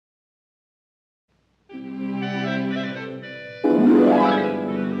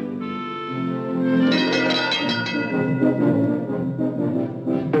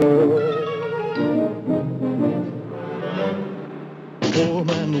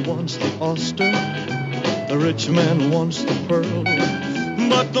man wants the oyster, the rich man wants the pearl.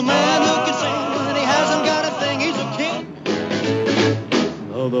 But the man who can sing when he hasn't got a thing, he's a king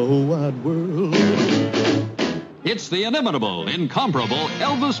of the whole wide world. It's the inimitable, incomparable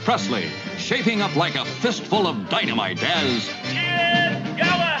Elvis Presley, shaping up like a fistful of dynamite as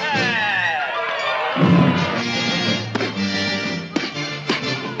Galahad!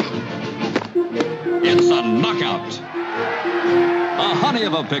 It's a knockout. A honey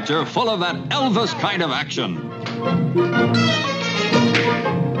of a picture full of that Elvis kind of action.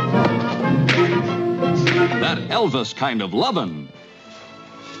 That Elvis kind of lovin'.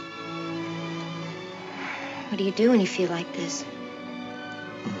 What do you do when you feel like this?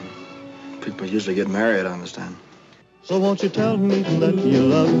 People usually get married, I understand. So won't you tell me that you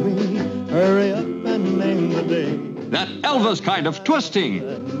love me? Hurry up and name the day. That Elvis kind of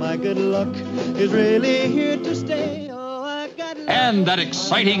twisting. My good luck is really here to stay. Oh, I got love. And that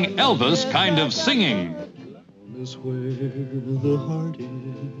exciting Elvis kind of singing. Is where the heart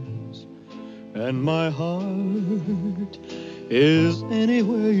is, and my heart is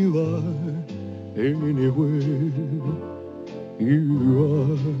anywhere you are. Anywhere you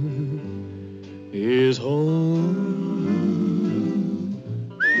are is home.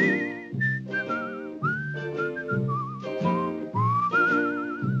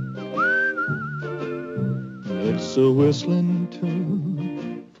 It's a whistling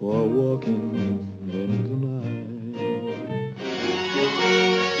tune for walking in the night.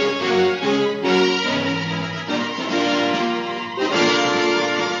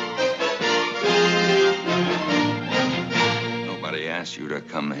 You to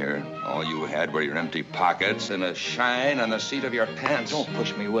come here. All you had were your empty pockets and a shine on the seat of your pants. Don't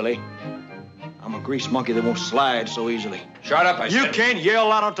push me, Willie. I'm a grease monkey that won't slide so easily. Shut up, I said. You can't yell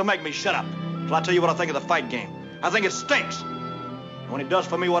loud enough to make me shut up. Till I tell you what I think of the fight game. I think it stinks. And when it does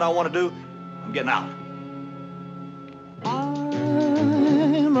for me what I want to do, I'm getting out.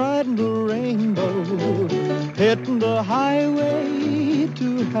 I'm riding the rainbow, hitting the highway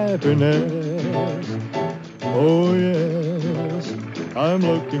to happiness. Oh, yes, I'm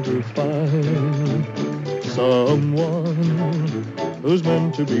looking to find someone who's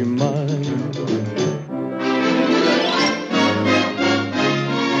meant to be mine.